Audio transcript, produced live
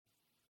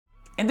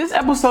In this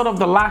episode of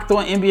the Locked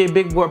On NBA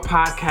Big Board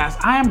podcast,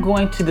 I am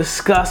going to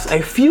discuss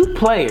a few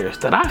players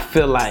that I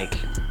feel like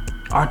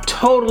are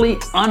totally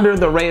under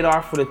the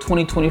radar for the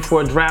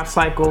 2024 draft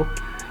cycle,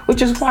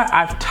 which is why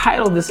I've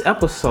titled this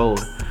episode,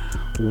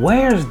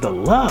 Where's the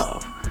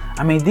Love?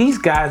 I mean, these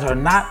guys are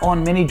not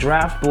on many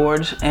draft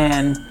boards,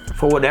 and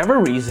for whatever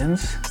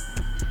reasons,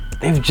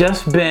 they've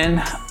just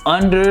been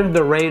under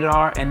the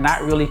radar and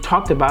not really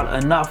talked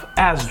about enough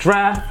as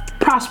draft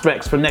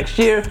prospects for next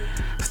year.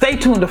 Stay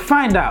tuned to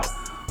find out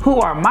who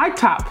are my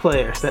top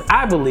players that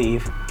I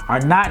believe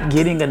are not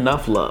getting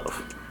enough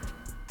love.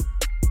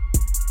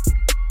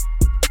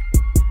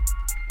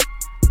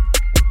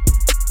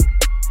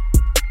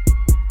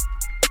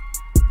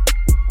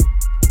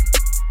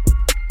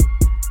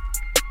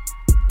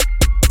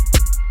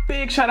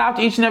 Big shout out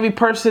to each and every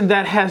person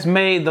that has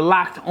made the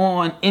Locked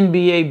On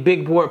NBA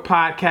Big Board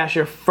podcast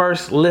your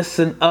first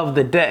listen of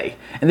the day.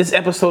 And this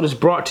episode is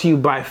brought to you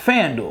by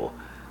FanDuel.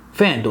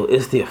 FanDuel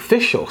is the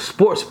official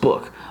sports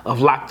book of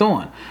Locked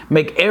On.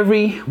 Make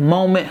every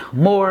moment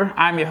more.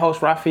 I'm your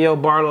host, Rafael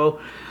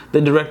Barlow,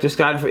 the director of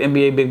scouting for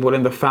NBA Big Board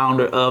and the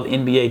founder of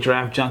NBA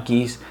Draft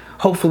Junkies.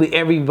 Hopefully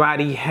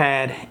everybody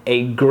had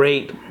a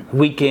great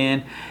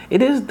weekend.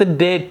 It is the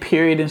dead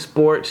period in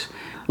sports.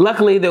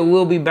 Luckily, there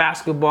will be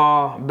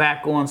basketball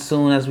back on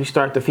soon as we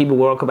start the FIBA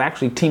World Cup.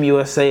 Actually, Team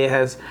USA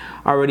has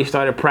already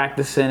started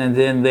practicing, and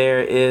then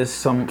there is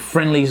some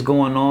friendlies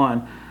going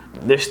on.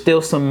 There's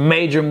still some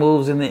major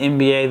moves in the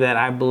NBA that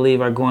I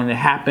believe are going to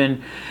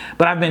happen.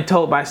 But I've been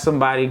told by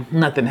somebody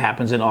nothing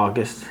happens in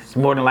August. It's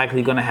more than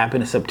likely going to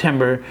happen in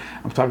September.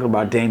 I'm talking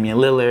about Damian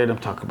Lillard. I'm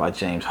talking about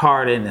James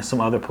Harden and some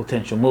other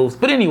potential moves.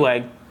 But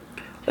anyway,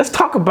 let's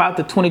talk about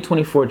the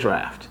 2024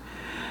 draft.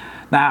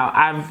 Now,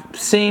 I've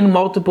seen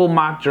multiple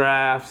mock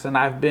drafts, and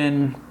I've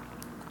been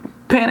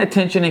paying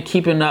attention and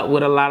keeping up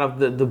with a lot of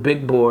the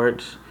big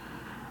boards.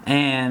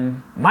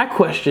 And my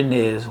question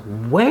is,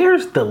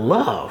 where's the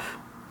love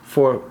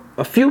for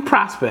a few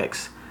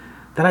prospects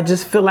that I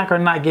just feel like are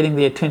not getting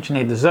the attention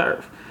they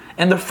deserve?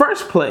 And the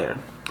first player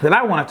that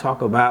I want to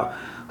talk about,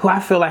 who I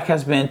feel like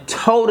has been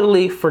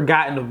totally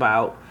forgotten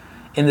about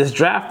in this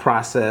draft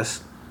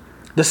process,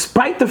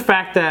 despite the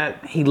fact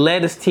that he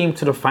led his team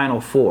to the Final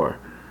Four,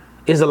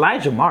 is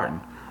Alijah Martin.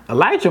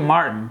 Alijah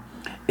Martin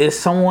is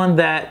someone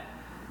that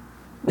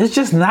is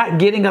just not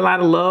getting a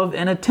lot of love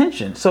and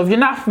attention. So if you're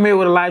not familiar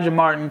with Alijah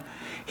Martin,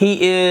 he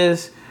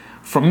is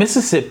from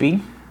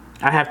Mississippi.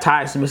 I have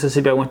ties to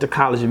Mississippi. I went to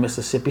college in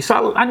Mississippi.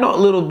 So I know a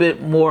little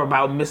bit more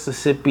about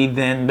Mississippi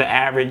than the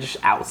average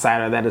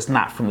outsider that is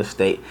not from the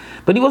state.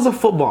 But he was a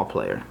football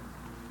player.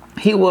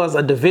 He was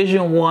a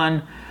Division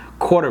I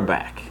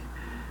quarterback.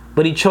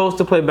 But he chose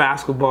to play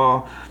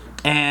basketball.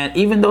 And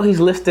even though he's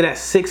listed at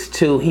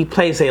 6'2", he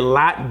plays a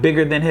lot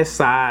bigger than his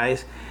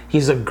size.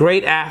 He's a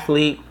great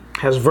athlete,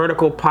 has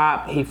vertical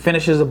pop. He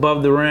finishes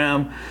above the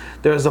rim.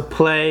 There's a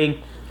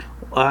play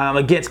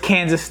against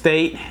Kansas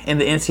State in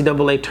the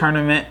NCAA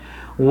tournament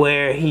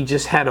where he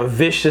just had a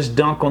vicious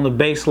dunk on the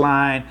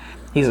baseline.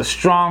 He's a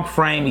strong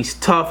frame. He's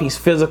tough. He's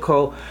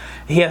physical.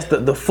 He has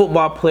the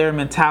football player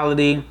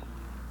mentality.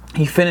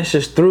 He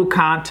finishes through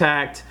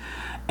contact.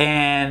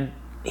 And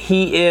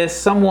he is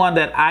someone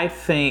that I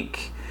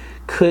think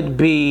could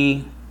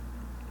be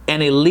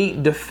an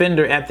elite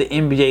defender at the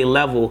NBA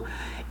level.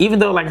 Even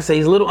though, like I say,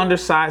 he's a little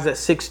undersized at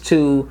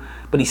 6'2",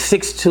 but he's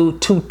 6'2",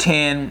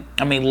 210.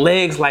 I mean,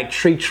 legs like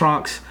tree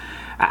trunks.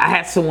 I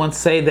had someone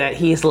say that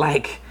he's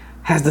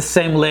has the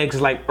same legs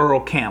as like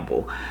Earl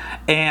Campbell.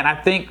 And I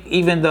think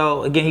even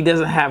though, again, he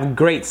doesn't have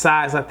great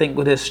size, I think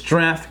with his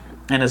strength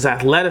and his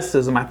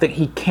athleticism, I think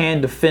he can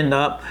defend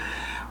up.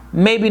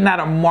 Maybe not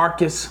a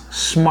Marcus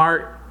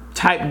Smart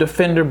type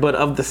defender, but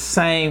of the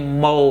same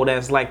mold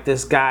as like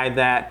this guy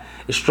that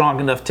is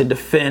strong enough to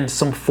defend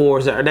some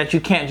fours that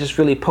you can't just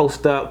really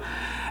post up.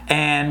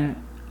 And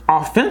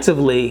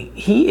offensively,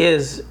 he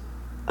is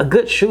a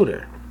good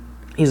shooter.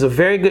 He's a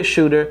very good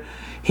shooter.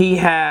 He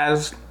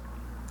has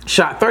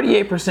shot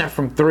 38%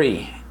 from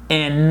three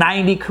in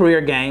 90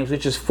 career games,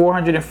 which is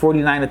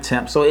 449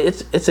 attempts. So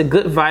it's a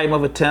good volume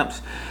of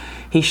attempts.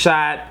 He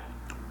shot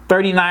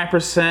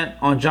 39%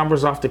 on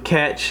jumpers off the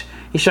catch.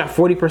 He shot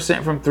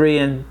 40% from three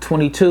in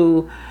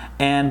 22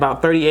 and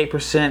about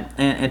 38%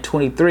 in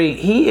 23.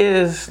 He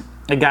is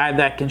a guy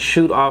that can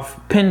shoot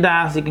off pin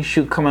downs. He can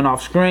shoot coming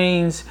off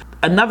screens.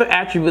 Another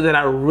attribute that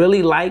I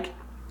really like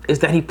is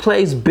that he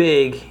plays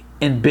big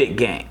in big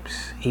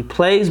games. He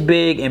plays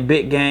big in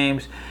big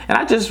games. And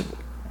I just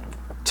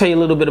tell you a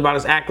little bit about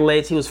his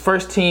accolades. He was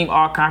first team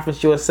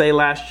All-Conference USA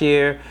last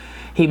year.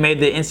 He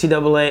made the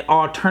NCAA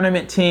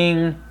All-Tournament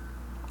team.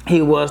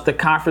 He was the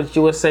Conference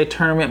USA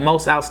Tournament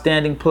Most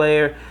Outstanding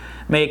Player,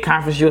 made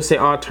Conference USA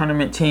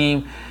All-Tournament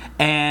team,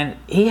 and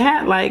he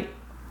had like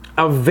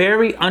a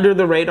very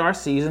under-the-radar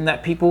season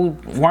that people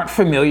weren't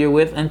familiar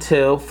with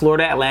until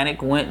Florida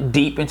Atlantic went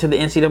deep into the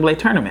NCAA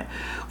tournament.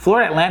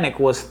 Florida Atlantic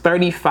was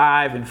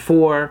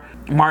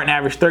 35-4. Martin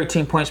averaged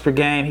 13 points per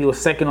game. He was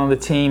second on the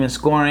team in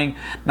scoring.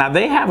 Now,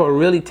 they have a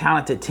really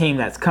talented team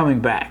that's coming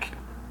back.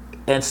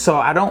 And so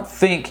I don't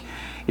think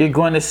you're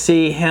going to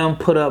see him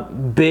put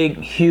up big,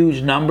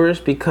 huge numbers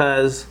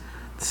because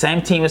the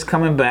same team is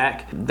coming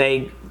back.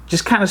 They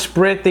just kind of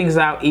spread things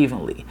out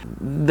evenly.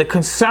 The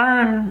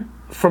concern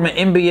from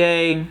an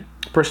NBA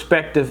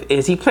perspective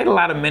is he played a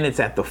lot of minutes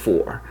at the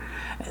 4.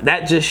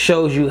 That just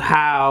shows you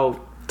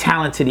how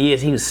talented he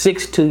is. He was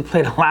 6'2", he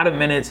played a lot of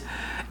minutes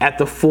at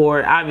the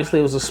 4. Obviously,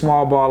 it was a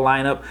small ball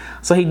lineup,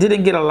 so he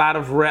didn't get a lot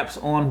of reps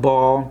on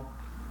ball.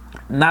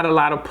 Not a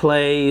lot of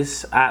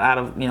plays out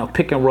of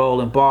pick and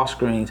roll and ball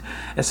screens.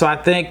 And so I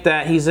think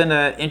that he's in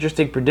an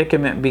interesting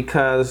predicament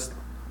because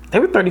they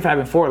were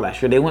 35-4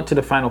 last year. They went to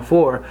the Final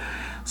Four.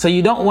 So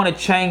you don't want to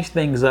change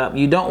things up.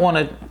 You don't want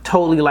to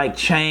totally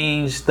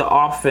change the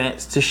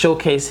offense to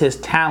showcase his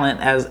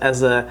talent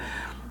as a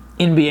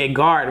NBA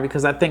guard,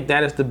 because I think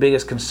that is the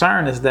biggest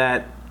concern, is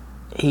that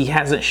he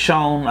hasn't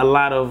shown a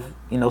lot of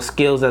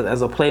skills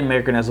as a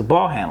playmaker and as a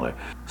ball handler.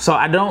 So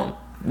I don't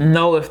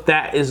know if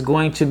that is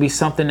going to be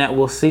something that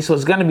we'll see. So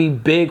it's going to be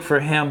big for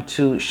him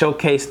to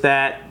showcase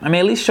that. I mean,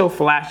 at least show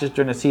flashes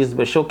during the season,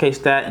 but showcase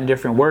that in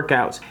different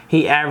workouts.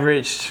 He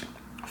averaged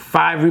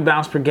 5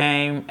 rebounds per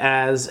game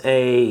as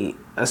a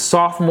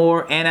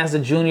sophomore and as a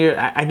junior.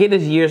 I get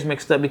his years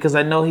mixed up because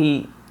I know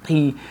he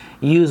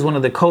used one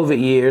of the COVID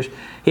years.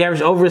 He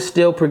averaged over a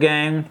steal per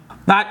game.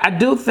 Now, I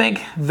do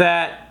think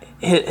that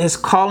his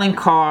calling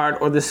card,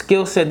 or the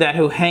skill set that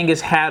he'll hang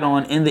his hat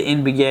on in the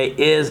NBA,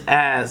 is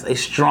as a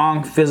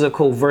strong,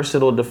 physical,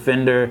 versatile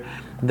defender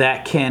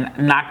that can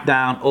knock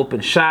down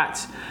open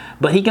shots.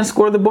 But he can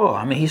score the ball.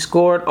 I mean, he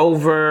scored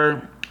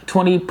over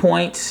 20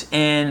 points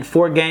in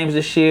 4 games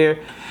this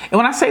year. And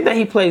when I say that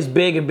he plays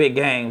big in big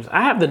games,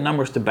 I have the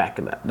numbers to back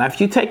it up. Now, if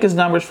you take his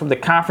numbers from the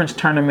conference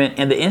tournament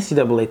and the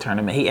NCAA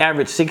tournament, he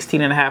averaged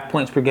 16.5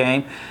 points per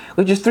game,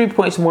 which is 3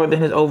 points more than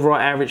his overall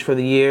average for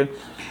the year.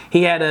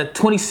 He had a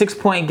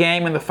 26-point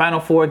game in the Final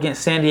Four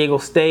against San Diego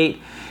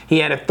State. He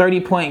had a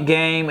 30-point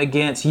game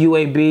against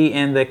UAB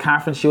in the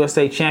Conference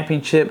USA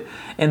Championship.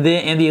 And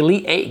then in the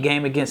Elite 8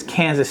 game against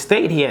Kansas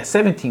State, he had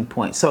 17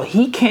 points. So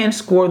he can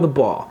score the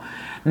ball.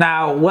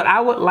 Now, what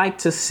I would like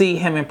to see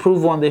him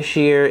improve on this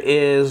year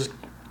is,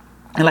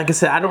 and like I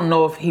said, I don't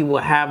know if he will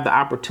have the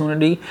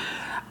opportunity.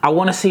 I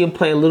want to see him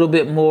play a little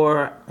bit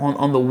more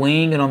on the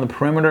wing and on the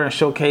perimeter and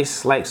showcase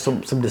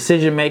some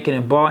decision making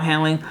and ball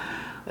handling.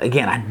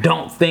 Again, I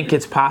don't think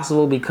it's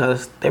possible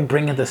because they're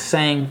bringing the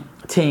same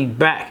team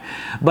back.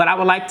 But I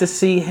would like to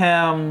see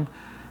him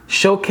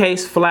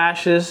showcase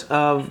flashes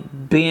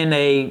of being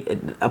a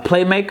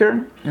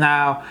playmaker.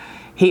 Now,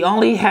 he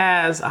only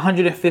has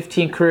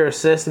 115 career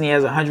assists and he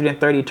has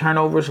 130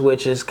 turnovers,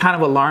 which is kind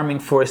of alarming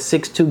for a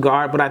 6'2"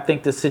 guard, but I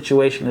think the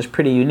situation is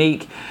pretty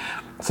unique.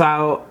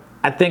 So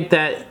I think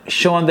that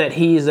showing that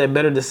he's a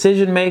better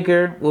decision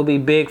maker will be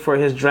big for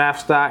his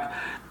draft stock.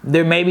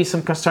 There may be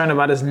some concern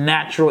about his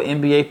natural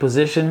NBA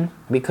position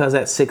because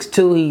at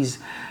 6'2", he's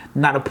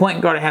not a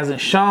point guard. It hasn't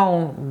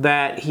shown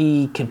that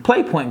he can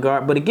play point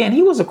guard, but again,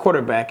 he was a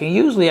quarterback. And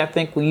usually I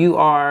think when you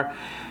are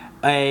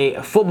a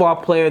football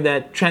player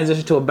that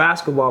transitions to a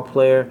basketball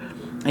player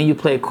and you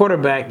play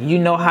quarterback, you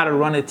know how to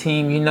run a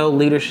team, you know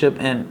leadership,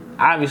 and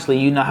obviously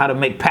you know how to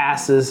make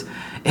passes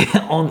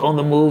on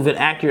the move and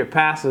accurate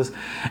passes.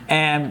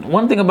 And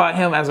one thing about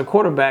him as a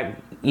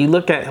quarterback, you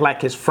look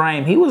at his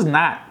frame, he was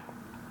not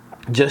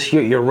just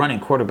your running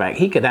quarterback.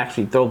 He could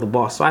actually throw the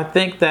ball. So I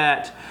think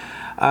that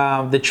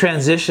the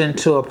transition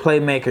to a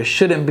playmaker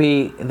shouldn't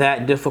be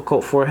that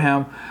difficult for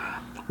him.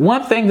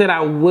 One thing that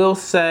I will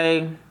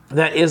say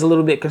that is a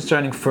little bit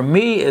concerning for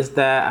me is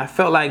that I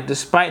felt like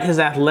despite his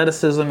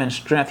athleticism and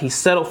strength, he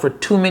settled for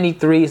too many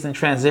threes in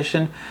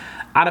transition.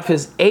 Out of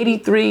his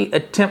 83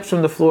 attempts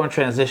from the floor in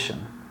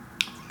transition,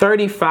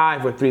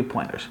 35 were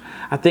three-pointers.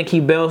 I think he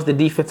bails the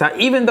defense out,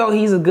 even though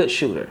he's a good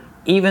shooter.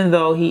 Even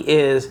though he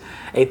is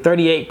a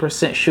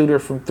 38% shooter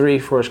from 3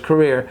 for his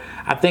career,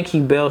 I think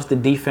he bails the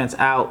defense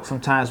out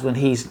sometimes when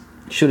he's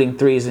shooting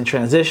threes in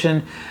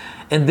transition.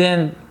 And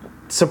then,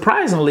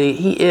 surprisingly,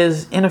 he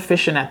is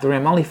inefficient at the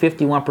rim, only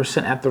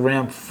 51% at the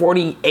rim,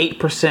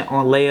 48%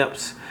 on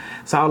layups.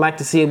 So I would like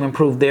to see him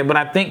improve there. But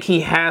I think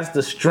he has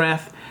the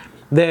strength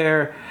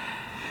there.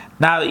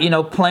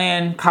 Now,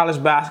 playing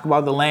college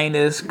basketball, the lane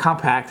is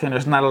compact and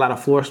there's not a lot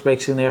of floor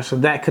space in there. So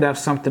that could have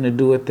something to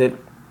do with it.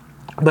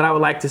 But I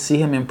would like to see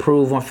him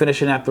improve on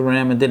finishing at the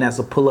rim and then as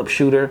a pull-up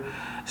shooter,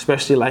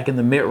 especially like in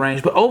the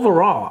mid-range. But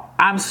overall,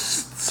 I'm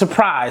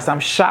surprised,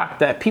 I'm shocked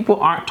that people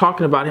aren't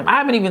talking about him. I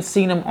haven't even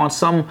seen him on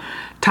some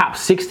top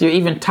 60 or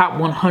even top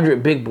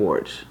 100 big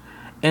boards.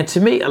 And to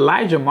me,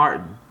 Alijah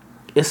Martin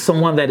is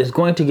someone that is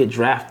going to get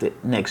drafted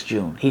next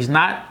June. He's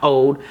not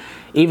old.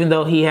 Even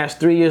though he has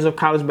 3 years of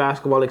college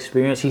basketball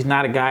experience, he's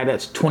not a guy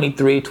that's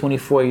 23,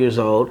 24 years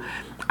old.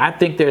 I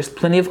think there's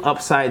plenty of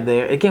upside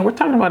there. Again, we're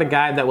talking about a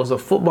guy that was a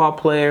football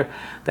player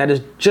that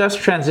is just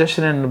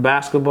transitioning into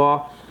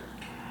basketball.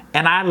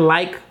 And I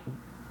like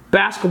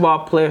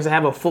basketball players that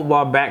have a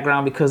football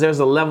background because there's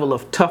a level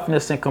of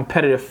toughness and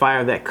competitive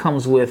fire that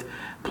comes with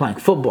playing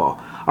football.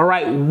 All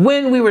right,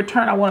 when we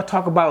return, I want to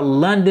talk about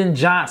London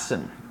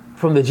Johnson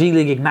from the G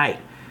League Ignite.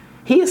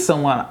 he is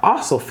someone I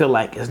also feel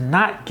like is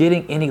not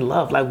getting any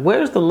love. Like,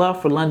 where's the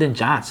love for London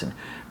Johnson?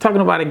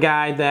 Talking about a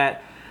guy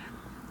that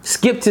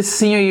skipped his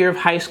senior year of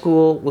high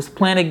school, was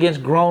playing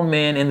against grown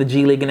men in the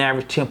G League and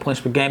averaged 10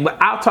 points per game.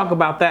 But I'll talk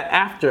about that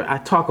after I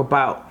talk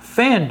about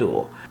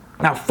FanDuel.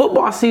 Now,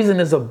 football season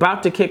is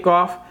about to kick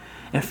off,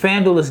 and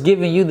FanDuel is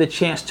giving you the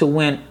chance to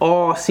win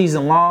all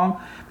season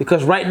long,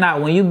 because right now,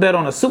 when you bet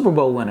on a Super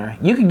Bowl winner,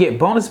 you can get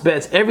bonus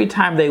bets every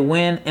time they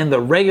win in the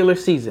regular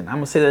season. I'm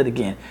going to say that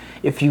again.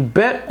 If you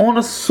bet on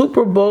a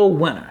Super Bowl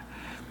winner,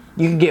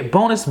 you can get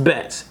bonus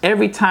bets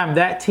every time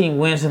that team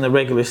wins in the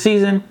regular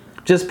season.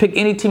 Just pick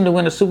any team to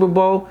win a Super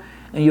Bowl,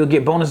 and you'll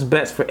get bonus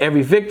bets for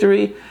every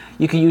victory.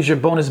 You can use your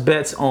bonus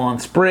bets on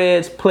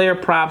spreads, player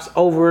props,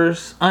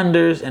 overs,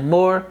 unders, and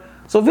more.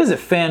 So visit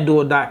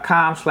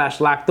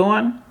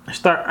FanDuel.com/lockedon and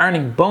start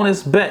earning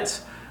bonus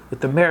bets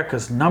with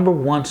America's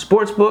 #1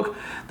 sportsbook.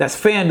 That's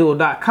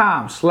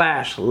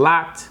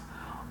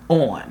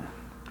FanDuel.com/lockedon.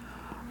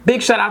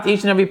 Big shout out to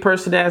each and every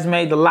person that has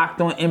made the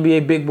Locked On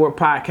NBA Big Board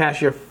podcast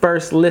your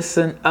first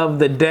listen of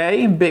the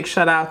day. Big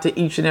shout out to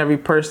each and every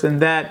person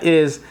that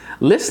is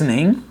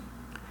listening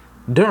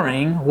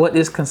during what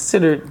is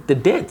considered the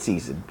dead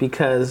season,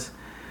 because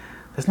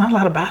there's not a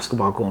lot of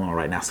basketball going on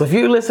right now. So if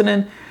you're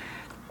listening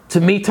to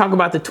me talk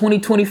about the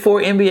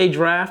 2024 NBA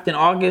draft in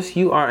August,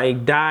 you are a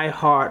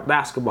die-hard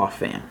basketball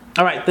fan.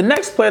 All right, the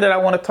next player that I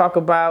want to talk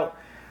about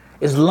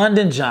is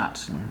London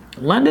Johnson.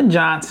 London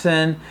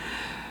Johnson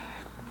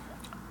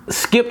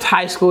skipped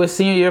high school, his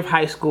senior year of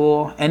high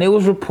school, and it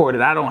was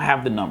reported, I don't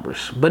have the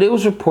numbers, but it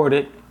was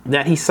reported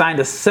that he signed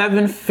a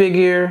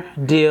 7-figure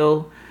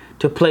deal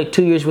to play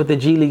 2 years with the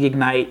G League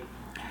Ignite.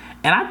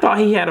 And I thought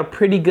he had a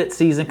pretty good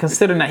season,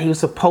 considering that he was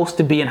supposed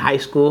to be in high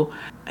school.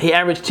 He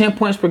averaged 10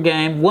 points per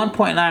game,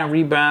 1.9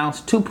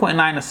 rebounds,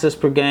 2.9 assists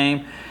per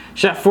game,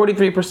 shot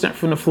 43%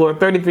 from the floor,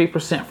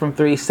 33% from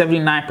three,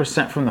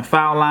 79% from the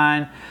foul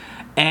line.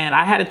 And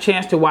I had a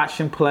chance to watch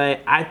him play.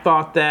 I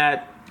thought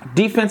that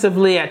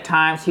defensively, at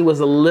times, he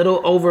was a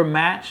little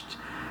overmatched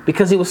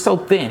because he was so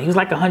thin. He was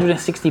like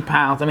 160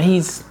 pounds. I mean,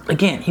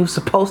 he was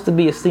supposed to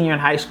be a senior in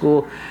high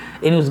school,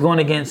 and he was going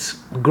against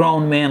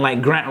grown men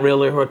like Grant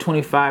Riller, who are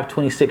 25,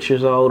 26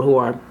 years old,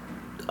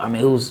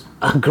 who's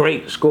a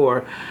great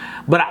scorer.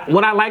 But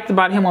what I liked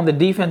about him on the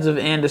defensive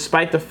end,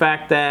 despite the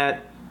fact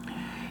that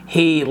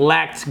he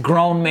lacked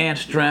grown man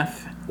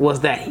strength, was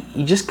that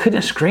you just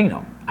couldn't screen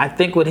him. I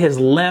think with his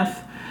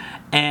length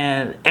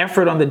and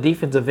effort on the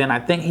defensive end, I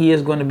think he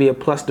is going to be a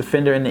plus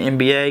defender in the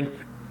NBA.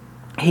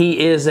 He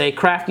is a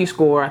crafty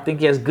scorer. I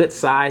think he has good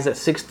size at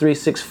 6'3",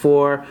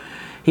 6'4".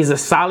 He's a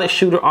solid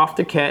shooter off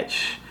the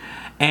catch.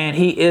 And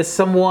he is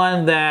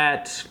someone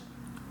that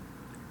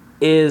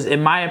is,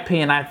 in my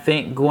opinion, I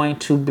think going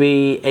to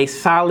be a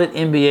solid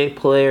NBA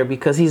player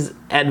because he's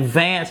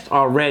advanced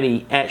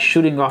already at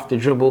shooting off the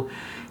dribble.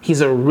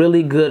 He's a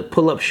really good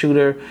pull-up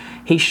shooter.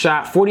 He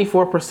shot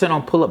 44%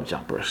 on pull-up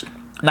jumpers.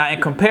 Now,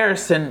 in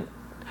comparison,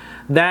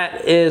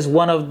 that is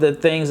one of the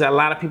things that a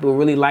lot of people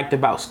really liked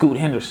about Scoot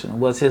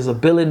Henderson, was his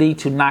ability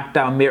to knock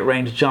down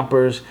mid-range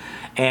jumpers.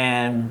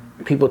 And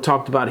people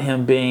talked about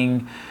him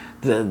being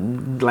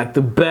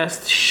the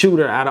best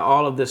shooter out of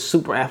all of the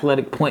super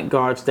athletic point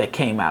guards that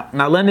came out.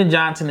 Now, London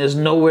Johnson is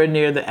nowhere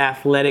near the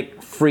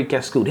athletic freak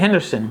as Scoot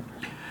Henderson.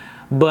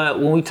 But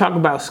when we talk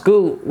about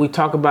Scoot, we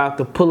talk about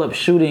the pull-up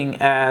shooting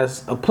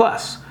as a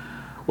plus.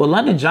 Well,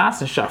 London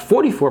Johnson shot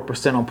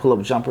 44% on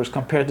pull-up jumpers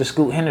compared to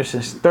Scoot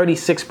Henderson's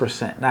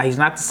 36%. Now, he's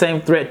not the same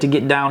threat to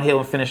get downhill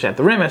and finish at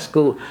the rim as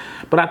Scoot,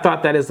 but I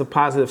thought that is a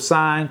positive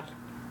sign.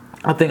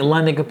 I think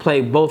London could play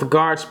both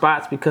guard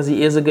spots because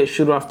he is a good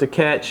shooter off the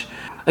catch.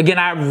 Again,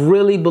 I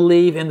really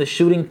believe in the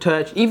shooting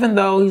touch. Even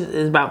though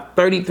he's about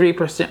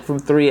 33% from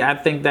three, I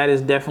think that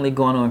is definitely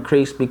going to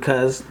increase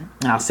because,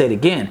 and I'll say it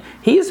again,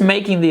 he is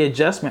making the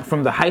adjustment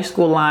from the high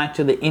school line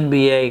to the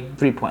NBA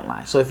three-point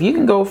line. So if you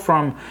can go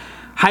from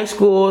high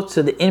school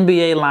to the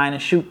NBA line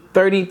and shoot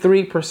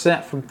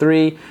 33% from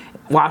three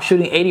while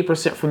shooting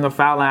 80% from the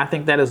foul line, I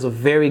think that is a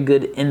very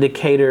good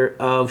indicator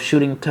of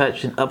shooting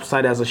touch and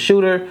upside as a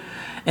shooter.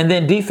 And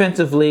then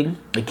defensively,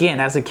 again,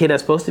 as a kid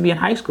that's supposed to be in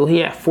high school, he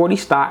had 40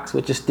 stocks,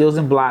 which is steals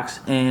and blocks,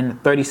 in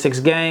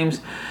 36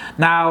 games.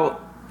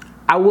 Now,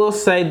 I will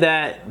say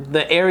that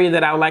the area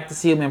that I would like to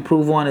see him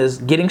improve on is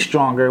getting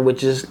stronger,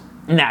 which is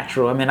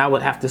natural. I mean, I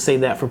would have to say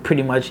that for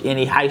pretty much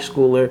any high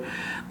schooler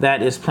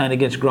that is playing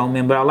against grown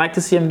men. But I'd like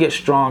to see him get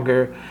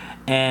stronger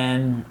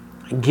and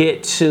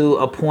get to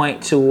a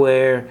point to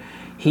where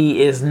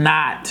he is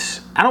not,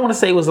 I don't want to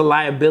say it was a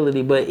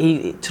liability, but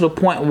he to the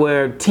point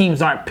where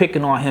teams aren't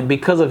picking on him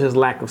because of his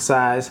lack of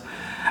size.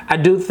 I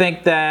do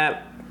think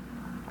that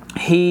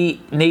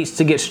he needs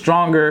to get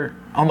stronger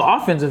on the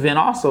offensive end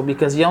also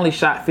because he only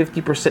shot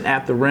 50%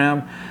 at the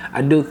rim.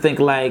 I do think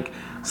like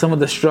some of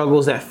the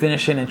struggles at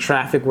finishing in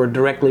traffic were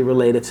directly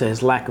related to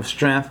his lack of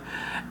strength.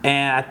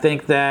 And I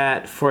think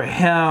that for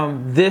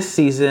him this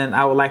season,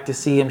 I would like to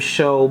see him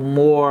show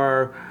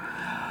more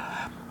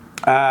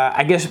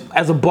I guess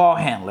as a ball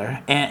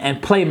handler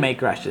and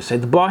playmaker, I should say.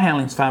 The ball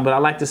handling's fine, but I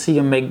like to see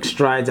him make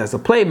strides as a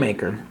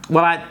playmaker.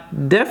 Well, I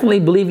definitely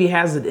believe he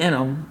has it in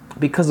him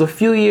because a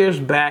few years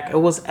back, it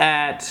was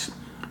at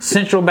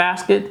Central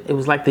Basket. It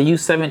was like the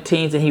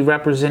U17s, and he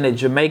represented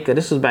Jamaica.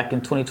 This was back in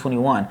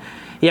 2021.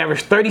 He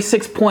averaged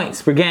 36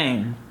 points per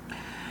game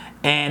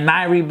and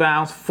 9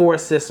 rebounds, 4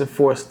 assists, and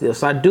 4 steals.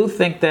 So I do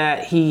think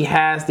that he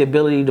has the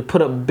ability to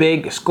put up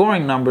big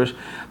scoring numbers,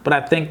 but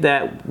I think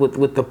that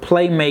with the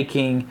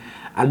playmaking,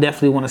 I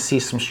definitely want to see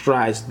some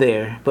strides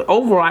there. But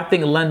overall, I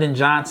think London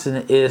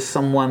Johnson is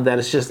someone that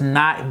is just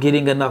not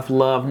getting enough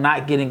love,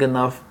 not getting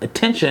enough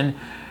attention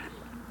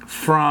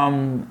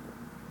from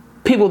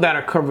people that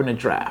are covering the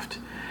draft.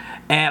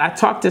 And I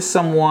talked to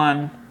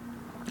someone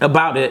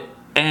about it,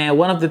 and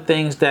one of the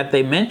things that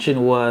they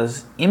mentioned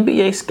was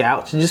NBA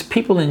scouts and just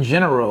people in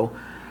general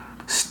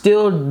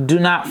still do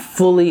not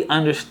fully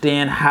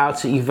understand how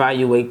to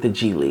evaluate the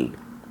G League.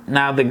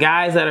 Now, the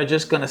guys that are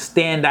just going to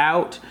stand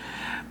out,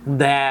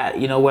 that,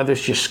 you know, whether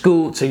it's your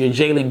Scoots or your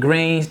Jalen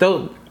Greens,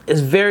 though, it's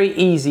very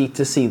easy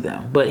to see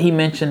them. But he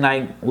mentioned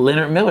like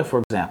Leonard Miller,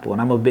 for example,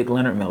 and I'm a big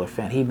Leonard Miller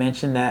fan. He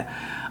mentioned that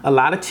a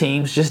lot of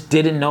teams just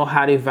didn't know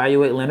how to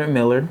evaluate Leonard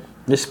Miller,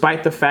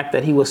 despite the fact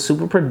that he was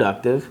super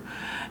productive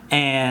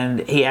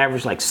and he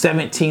averaged like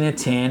 17 and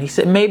 10. He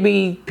said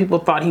maybe people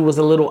thought he was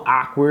a little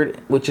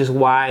awkward, which is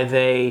why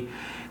they,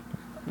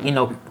 you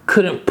know,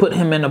 couldn't put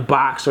him in a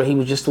box, or he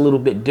was just a little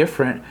bit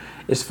different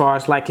as far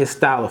as like his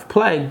style of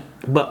play.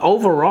 But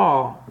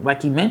overall,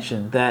 like he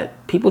mentioned,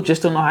 that people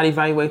just don't know how to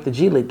evaluate the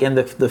G League. And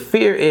the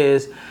fear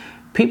is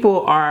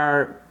people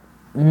are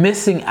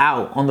missing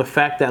out on the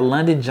fact that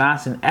London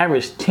Johnson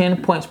averaged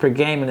 10 points per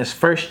game in his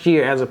first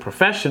year as a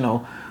professional,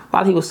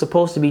 while he was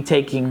supposed to be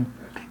taking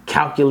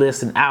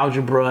calculus and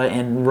algebra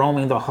and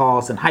roaming the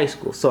halls in high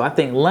school. So I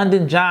think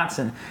London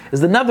Johnson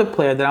is another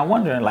player that I'm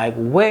wondering, like,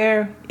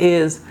 where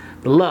is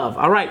the love?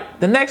 All right,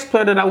 the next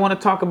player that I want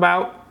to talk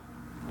about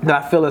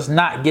that I feel is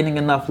not getting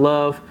enough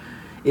love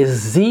is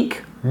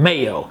Zeke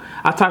Mayo.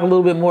 I'll talk a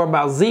little bit more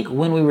about Zeke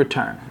when we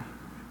return.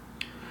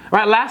 All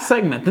right, last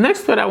segment. The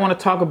next player I want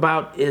to talk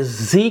about is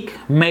Zeke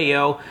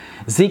Mayo.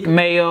 Zeke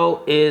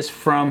Mayo is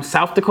from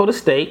South Dakota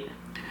State.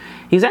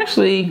 He's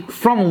actually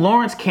from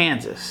Lawrence,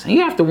 Kansas. And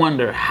you have to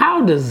wonder,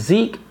 how does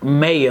Zeke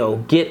Mayo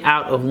get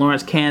out of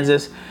Lawrence,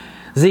 Kansas?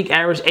 Zeke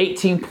averaged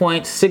 18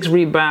 points, 6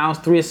 rebounds,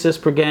 3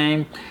 assists per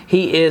game.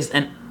 He is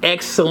an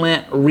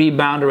excellent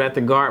rebounder at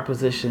the guard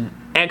position.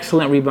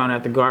 Excellent rebounder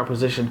at the guard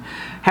position.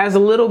 Has a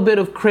little bit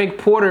of Craig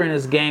Porter in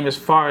his game as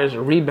far as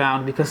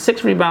rebound, because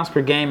 6 rebounds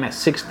per game at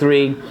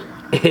 6'3"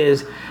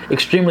 is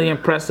extremely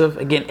impressive.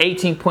 Again,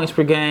 18 points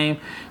per game,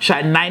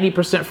 shot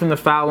 90% from the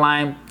foul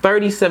line,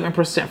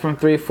 37% from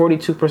 3,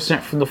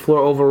 42% from the floor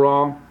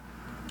overall.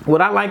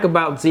 What I like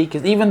about Zeke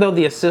is even though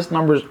the assist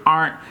numbers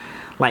aren't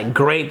like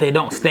great, they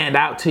don't stand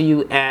out to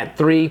you at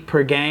 3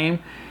 per game,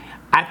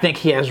 I think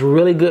he has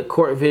really good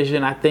court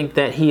vision. I think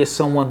that he is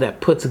someone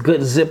that puts a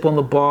good zip on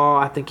the ball.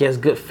 I think he has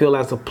good feel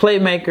as a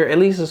playmaker, at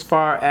least as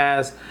far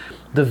as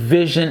the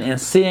vision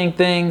and seeing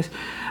things.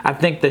 I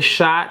think the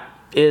shot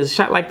is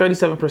shot like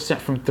 37%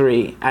 from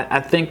 3. I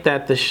think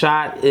that the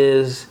shot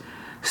is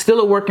still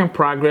a work in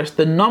progress.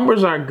 The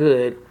numbers are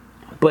good,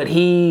 but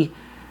he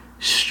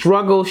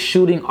struggles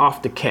shooting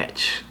off the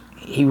catch.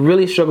 He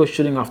really struggles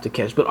shooting off the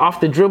catch. But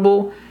off the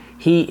dribble,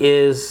 he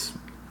is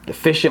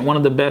efficient, one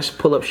of the best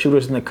pull-up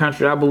shooters in the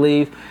country, I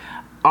believe.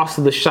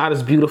 Also, the shot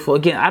is beautiful.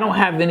 Again, I don't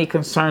have any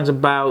concerns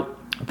about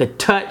the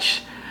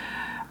touch.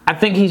 I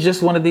think he's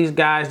just one of these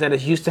guys that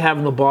is used to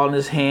having the ball in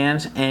his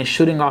hands, and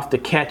shooting off the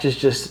catch is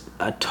just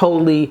a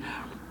totally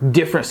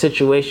different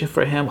situation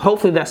for him.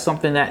 Hopefully that's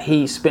something that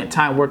he spent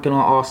time working on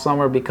all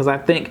summer, because I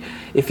think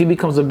if he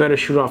becomes a better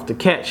shooter off the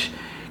catch,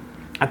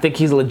 I think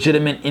he's a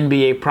legitimate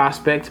NBA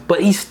prospect.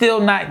 But he's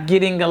still not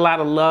getting a lot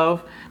of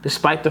love,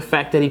 despite the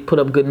fact that he put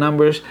up good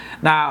numbers.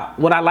 Now,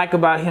 what I like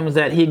about him is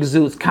that he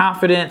exudes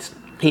confidence.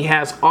 He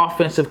has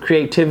offensive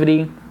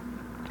creativity.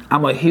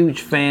 I'm a huge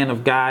fan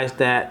of guys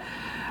that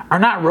are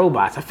not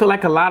robots. I feel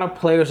like a lot of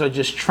players are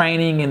just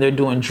training and they're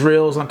doing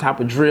drills on top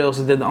of drills,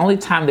 and then the only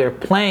time they're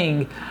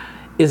playing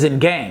is in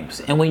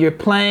games. And when you're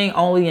playing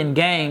only in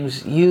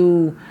games,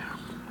 you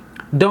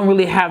don't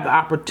really have the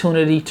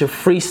opportunity to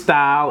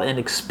freestyle and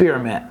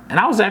experiment. And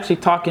I was actually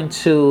talking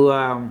to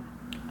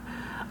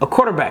a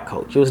quarterback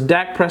coach. It was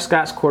Dak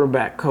Prescott's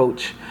quarterback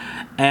coach,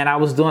 and I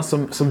was doing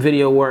some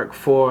video work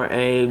for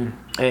a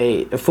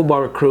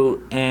football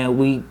recruit, and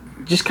we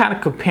just kind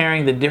of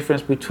comparing the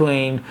difference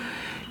between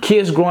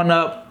kids growing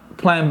up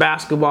playing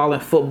basketball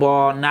and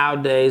football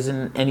nowadays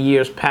and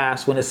years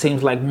past, when it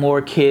seems like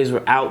more kids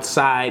were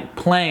outside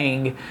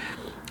playing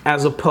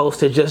as opposed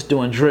to just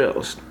doing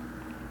drills.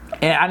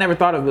 And I never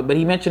thought of it, but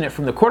he mentioned it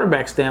from the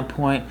quarterback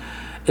standpoint,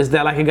 is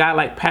that like a guy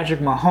like Patrick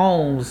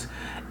Mahomes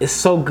is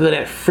so good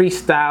at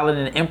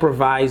freestyling and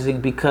improvising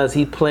because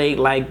he played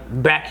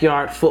like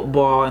backyard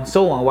football and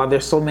so on, while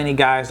there's so many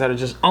guys that are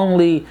just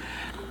only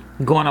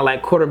going to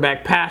like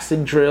quarterback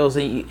passing drills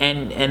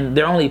and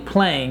they're only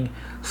playing,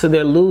 so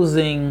they're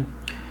losing,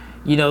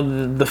 you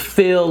know, the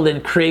feel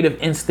and creative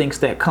instincts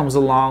that comes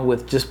along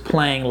with just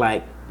playing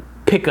like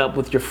pickup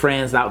with your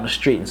friends out in the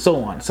street and so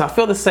on. So I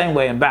feel the same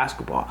way in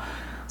basketball.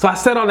 So I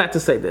said all that to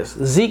say this.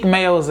 Zeke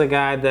Mayo is a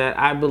guy that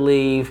I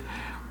believe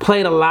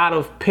played a lot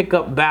of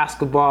pickup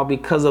basketball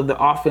because of the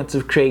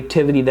offensive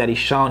creativity that he's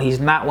shown. He's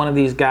not one of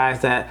these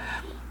guys that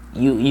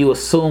you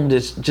assume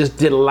just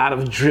did a lot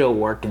of drill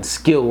work and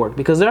skill work,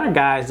 because there are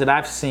guys that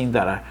I've seen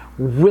that are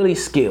really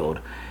skilled,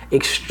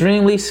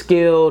 extremely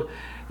skilled.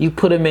 You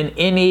put them in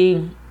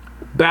any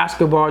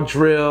basketball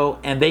drill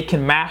and they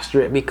can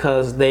master it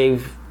because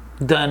they've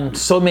done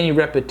so many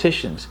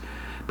repetitions.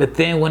 But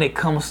then when it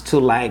comes to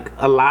like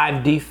a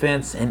live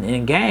defense and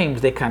in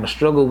games, they kind of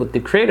struggle with the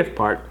creative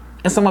part.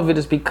 And some of it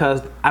is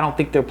because I don't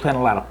think they're playing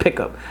a lot of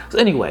pickup. So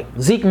anyway,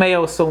 Zeke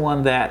Mayo is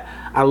someone that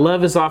I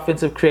love his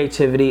offensive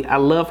creativity. I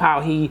love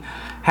how he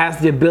has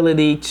the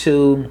ability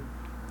to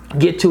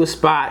get to his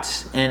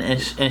spots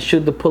and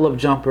shoot the pull-up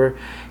jumper.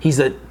 He's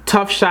a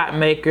tough shot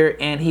maker,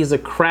 and he's a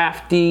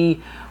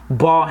crafty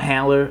ball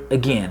handler,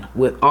 again,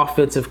 with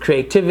offensive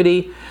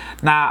creativity.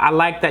 Now, I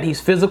like that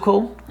he's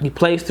physical. He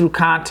plays through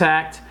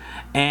contact.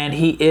 And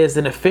he is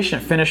an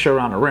efficient finisher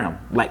around the rim,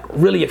 like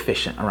really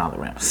efficient around the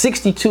rim.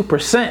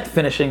 62%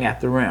 finishing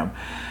at the rim.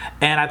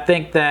 And I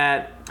think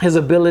that his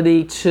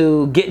ability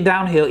to get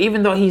downhill,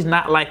 even though he's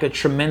not like a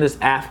tremendous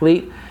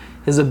athlete,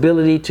 his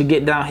ability to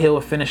get downhill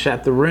and finish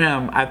at the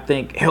rim, I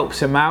think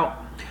helps him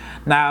out.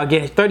 Now,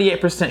 again,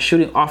 38%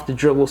 shooting off the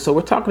dribble. So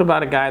we're talking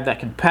about a guy that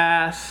can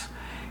pass,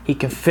 he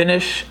can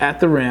finish at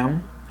the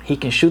rim, he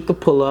can shoot the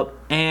pull-up,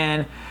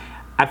 and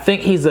I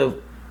think he's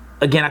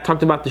again, I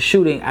talked about the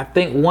shooting. I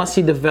think once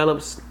he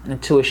develops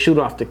into a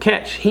shooter off the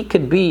catch, he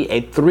could be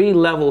a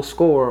 3-level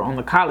scorer on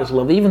the college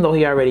level, even though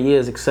he already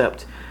is,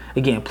 except,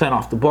 again, playing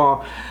off the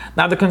ball.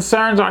 Now, the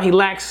concerns are he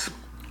lacks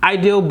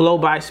ideal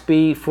blow-by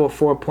speed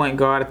for a point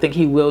guard. I think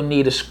he will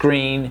need a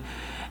screen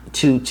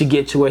to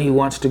get to where he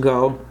wants to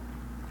go.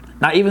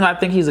 Now, even though I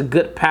think he's a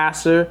good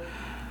passer,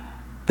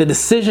 the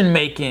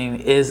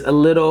decision-making is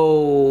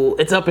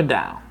it's up and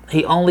down.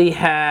 He only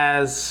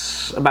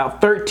has about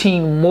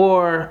 13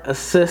 more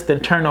assists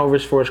and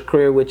turnovers for his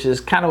career, which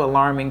is kind of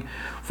alarming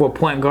for a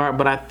point guard.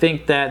 But I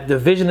think that the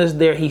vision is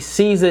there. He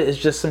sees it. It's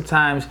just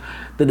sometimes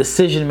the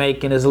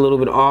decision-making is a little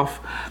bit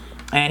off.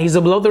 And he's a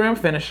below-the-rim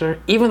finisher.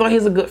 Even though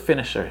he's a good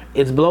finisher,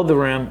 it's below the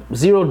rim,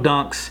 0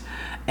 dunks.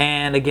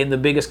 And, again, the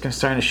biggest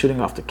concern is shooting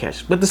off the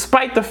catch. But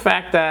despite the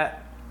fact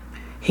that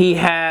he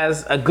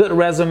has a good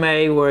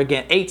resume where,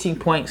 again, 18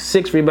 points,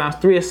 6 rebounds,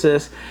 3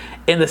 assists,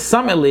 in the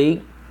Summit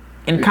League,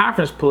 in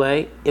conference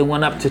play, it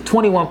went up to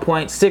 21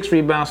 points, 6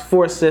 rebounds,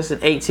 4 assists in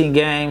 18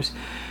 games.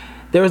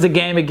 There was a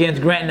game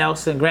against Grant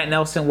Nelson. Grant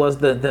Nelson was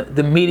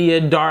the media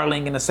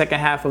darling in the second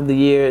half of the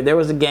year. There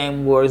was a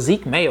game where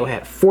Zeke Mayo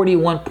had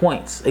 41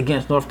 points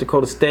against North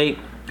Dakota State.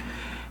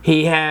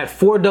 He had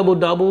 4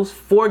 double-doubles,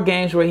 4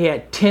 games where he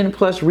had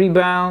 10-plus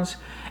rebounds,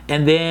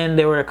 and then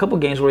there were a couple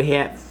games where he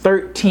had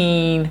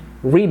 13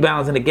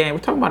 rebounds in the game. We're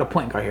talking about a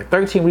point guard here.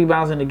 13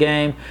 rebounds in the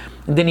game,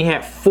 and then he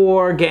had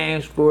 4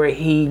 games where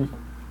he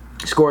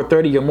scored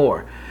 30 or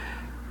more.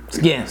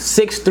 Again,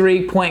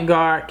 6'3" point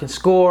guard, can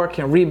score,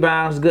 can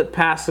rebound, is a good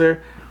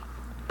passer.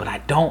 But I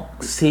don't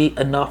see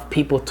enough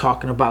people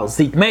talking about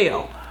Zeke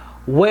Mayo.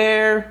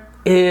 Where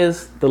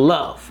is the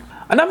love?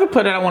 Another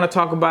player that I want to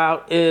talk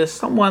about is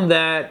someone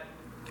that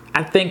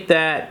I think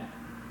that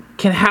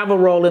can have a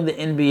role in the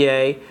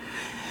NBA.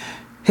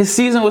 His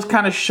season was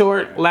kind of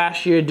short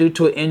last year due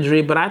to an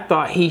injury, but I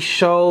thought he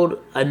showed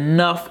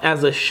enough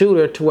as a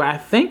shooter to where I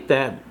think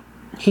that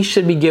he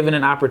should be given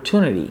an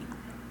opportunity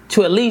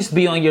to at least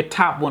be on your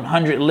top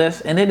 100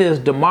 list, and it is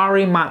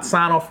Damari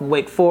Montsano from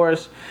Wake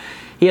Forest.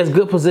 He has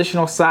good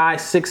positional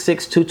size,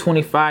 6'6",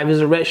 225. He's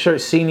a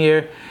redshirt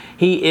senior.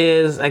 He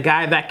is a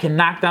guy that can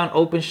knock down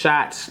open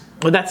shots.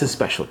 Well, that's his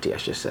specialty, I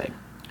should say.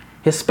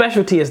 His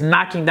specialty is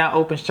knocking down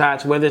open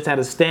shots, whether it's at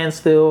a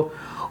standstill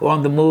or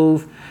on the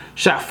move.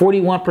 Shot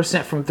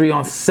 41% from 3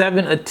 on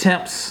 7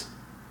 attempts.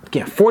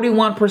 Again,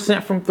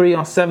 41% from 3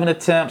 on 7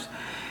 attempts.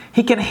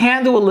 He can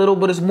handle a little,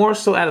 but it's more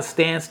so at a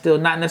standstill.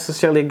 Not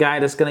necessarily a guy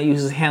that's going to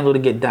use his handle to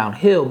get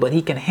downhill, but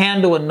he can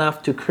handle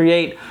enough to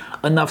create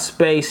enough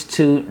space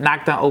to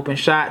knock down open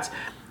shots.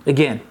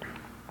 Again,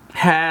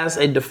 has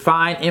a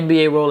defined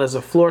NBA role as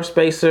a floor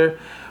spacer.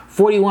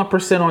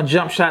 41% on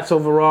jump shots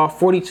overall,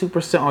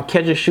 42% on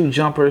catch and shoot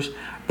jumpers,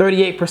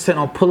 38%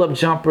 on pull-up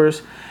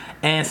jumpers,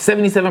 and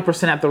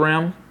 77% at the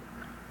rim.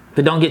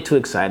 But don't get too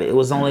excited. It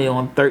was only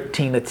on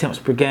 13 attempts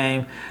per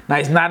game. Now,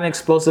 he's not an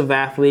explosive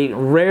athlete,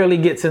 rarely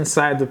gets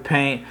inside the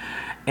paint,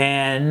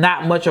 and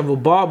not much of a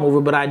ball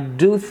mover. But I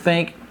do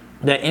think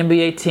that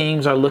NBA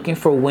teams are looking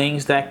for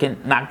wings that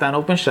can knock down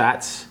open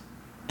shots.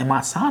 And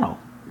Montsano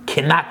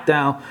can knock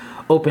down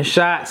open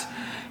shots.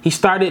 He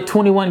started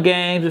 21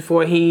 games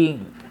before his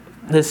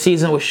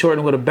season was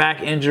shortened with a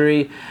back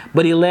injury.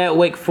 But he led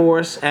Wake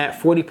Forest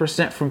at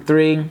 40% from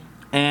 3.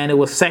 And it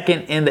was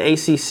second in the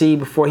ACC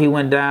before he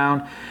went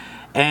down.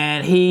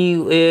 And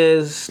he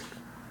is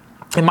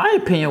in my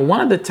opinion, one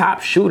of the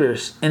top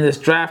shooters in this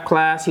draft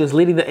class. He was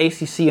leading the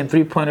ACC in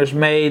three-pointers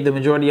made the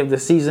majority of the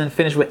season,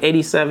 finished with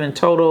 87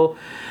 total,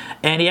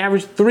 and he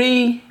averaged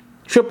 3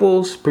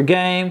 triples per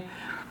game.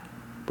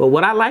 But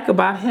what I like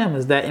about him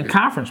is that in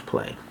conference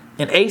play,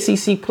 in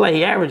ACC play,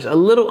 he averaged a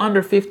little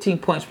under 15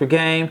 points per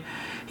game.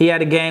 He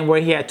had a game where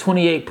he had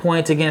 28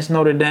 points against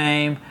Notre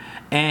Dame,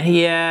 and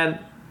he had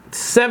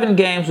 7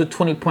 games with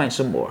 20 points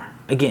or more.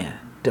 Again,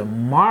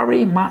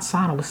 Damari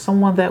Montsana was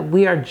someone that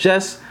we are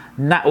just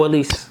not, or at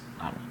least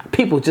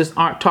people just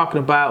aren't talking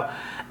about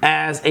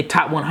as a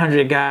top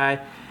 100 guy.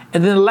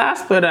 And then the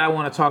last player that I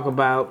want to talk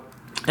about,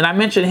 and I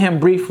mentioned him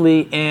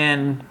briefly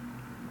in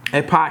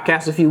a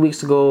podcast a few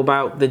weeks ago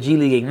about the G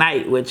League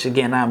Ignite, which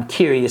again, I'm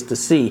curious to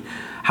see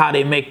how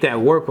they make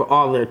that work with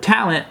all their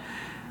talent,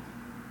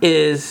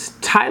 is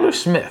Tyler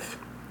Smith.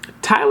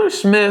 Tyler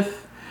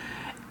Smith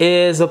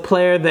is a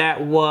player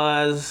that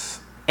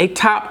was a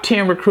top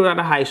 10 recruit out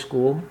of high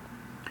school.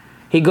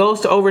 He goes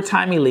to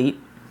Overtime Elite.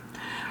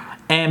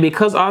 And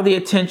because all the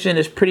attention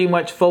is pretty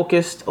much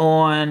focused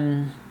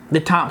on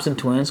the Thompson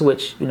twins,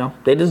 which, you know,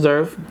 they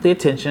deserve the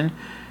attention.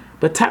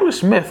 But Tyler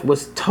Smith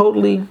was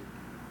totally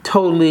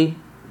forgotten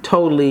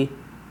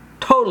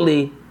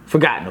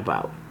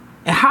about.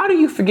 And how do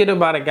you forget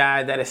about a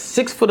guy that is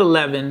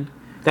 6'11",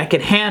 that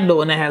can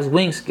handle and that has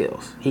wing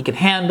skills? He can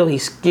handle,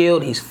 he's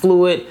skilled, he's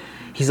fluid,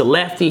 he's a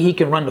lefty, he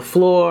can run the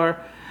floor.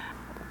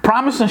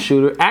 Promising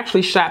shooter,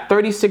 actually shot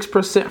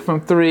 36%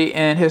 from 3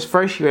 in his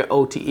first year at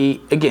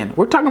OTE. Again,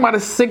 we're talking about a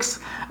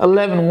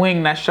 6'11"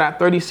 wing that shot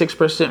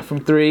 36%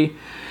 from 3.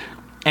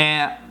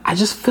 And I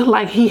just feel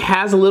like he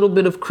has a little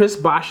bit of Chris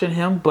Bosh in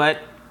him, but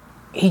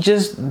he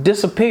just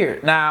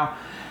disappeared. Now,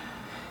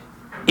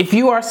 if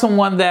you are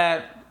someone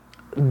that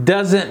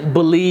doesn't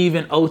believe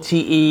in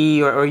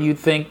OTE, or you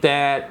think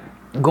that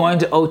going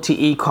to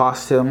OTE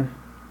cost him,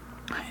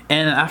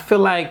 and I feel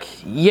like,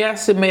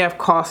 yes, it may have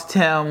cost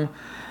him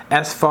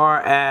as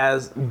far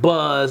as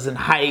buzz and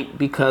hype,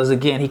 because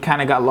again, he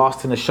kind of got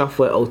lost in the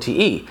shuffle at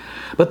OTE.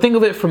 But think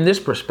of it from this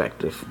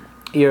perspective.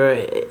 You're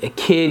a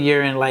kid,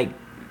 you're in like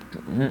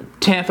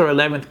 10th or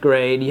 11th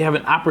grade, you have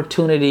an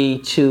opportunity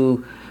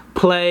to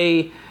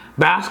play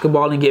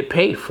basketball and get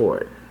paid for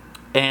it.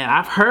 And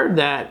I've heard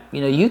that,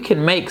 you know, you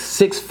can make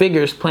 6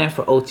 figures playing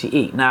for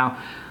OTE. Now,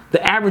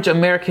 the average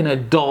American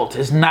adult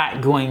is not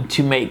going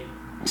to make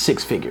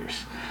 6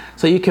 figures.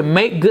 So you can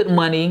make good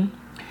money.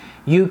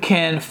 You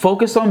can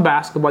focus on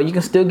basketball. You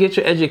can still get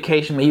your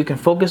education, but you can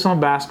focus on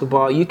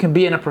basketball. You can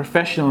be in a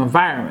professional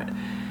environment.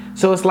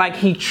 So it's like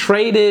he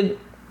traded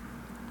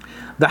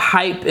the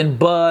hype and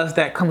buzz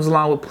that comes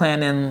along with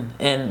playing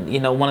in you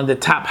know, one of the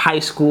top high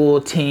school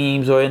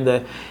teams, or in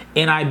the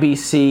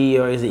NIBC,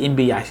 or is it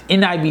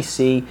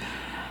NIBC.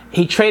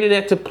 He traded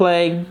it to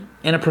play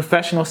in a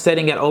professional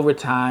setting at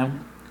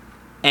Overtime,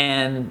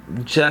 and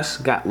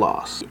just got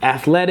lost.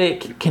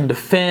 Athletic, can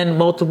defend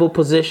multiple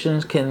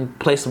positions, can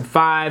play some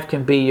 5,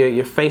 can be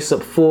your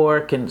face-up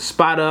 4, can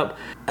spot up,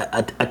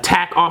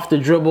 attack off the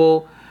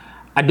dribble.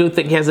 I do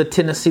think he has a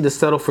tendency to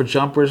settle for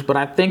jumpers, but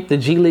I think the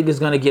G League is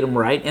going to get him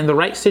right. In the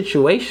right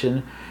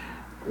situation,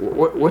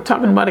 we're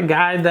talking about a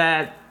guy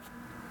that,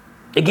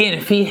 again,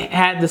 if he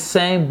had the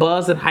same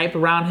buzz and hype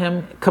around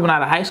him coming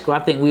out of high school, I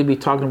think we'd be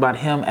talking about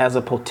him as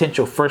a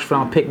potential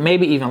first-round pick,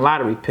 maybe even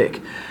lottery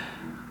pick.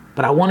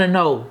 But I want to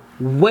know,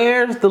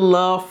 where's the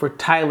love for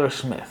Tyler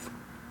Smith?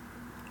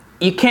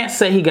 You can't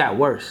say he got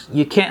worse.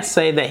 You can't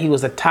say that he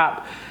was a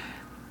top,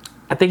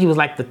 I think he was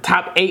like the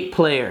top 8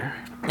 player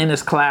in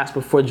this class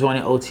before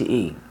joining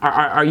OTE.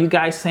 Are you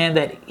guys saying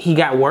that he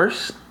got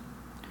worse?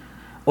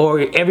 Or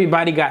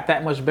everybody got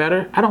that much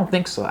better? I don't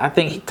think so. I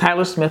think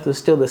Tyler Smith is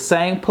still the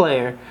same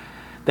player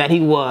that he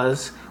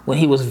was when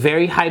he was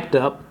very hyped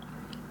up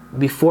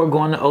before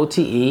going to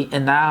OTE,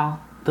 and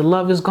now the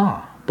love is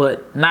gone.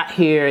 But not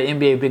here at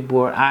NBA Big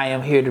Board. I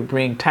am here to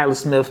bring Tyler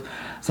Smith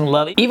some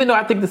love. Even though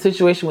I think the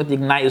situation with the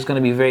Ignite is going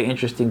to be very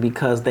interesting,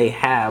 because they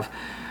have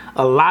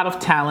a lot of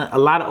talent, a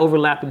lot of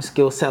overlapping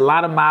skill set, a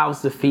lot of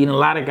mouths to feed, and a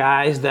lot of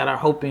guys that are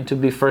hoping to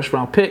be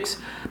first-round picks.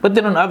 But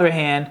then on the other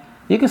hand,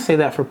 you can say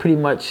that for pretty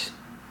much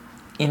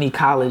any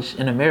college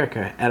in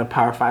America at a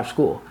Power 5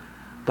 school.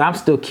 But I'm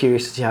still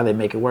curious to see how they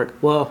make it work.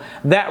 Well,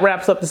 that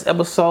wraps up this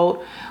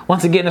episode.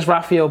 Once again, it's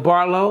Rafael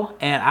Barlow,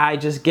 and I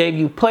just gave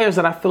you players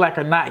that I feel like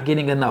are not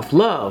getting enough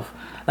love.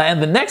 Now, in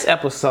the next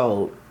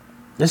episode,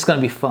 this is going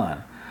to be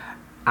fun.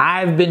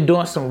 I've been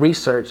doing some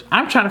research.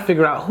 I'm trying to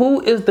figure out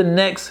who is the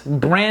next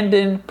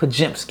Brandon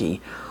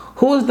Podziemski.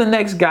 Who is the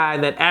next guy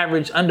that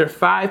averaged under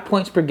 5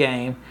 points per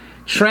game,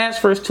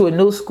 transfers to a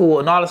new school,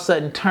 and all of a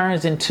sudden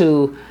turns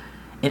into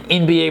an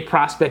NBA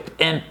prospect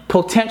and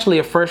potentially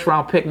a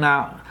first-round pick.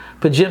 Now,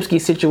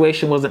 Podziemski's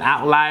situation was an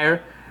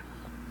outlier,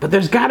 but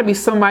there's got to be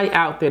somebody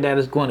out there that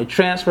is going to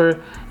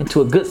transfer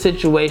into a good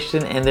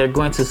situation, and they're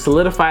going to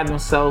solidify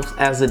themselves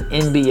as an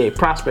NBA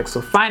prospect.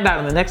 So find out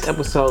in the next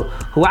episode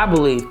who I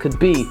believe could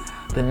be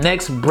the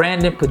next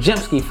Brandon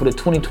Podziemski for the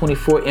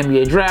 2024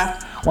 NBA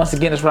Draft. Once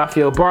again, it's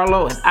Rafael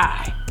Barlow, and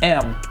I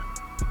am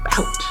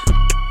out.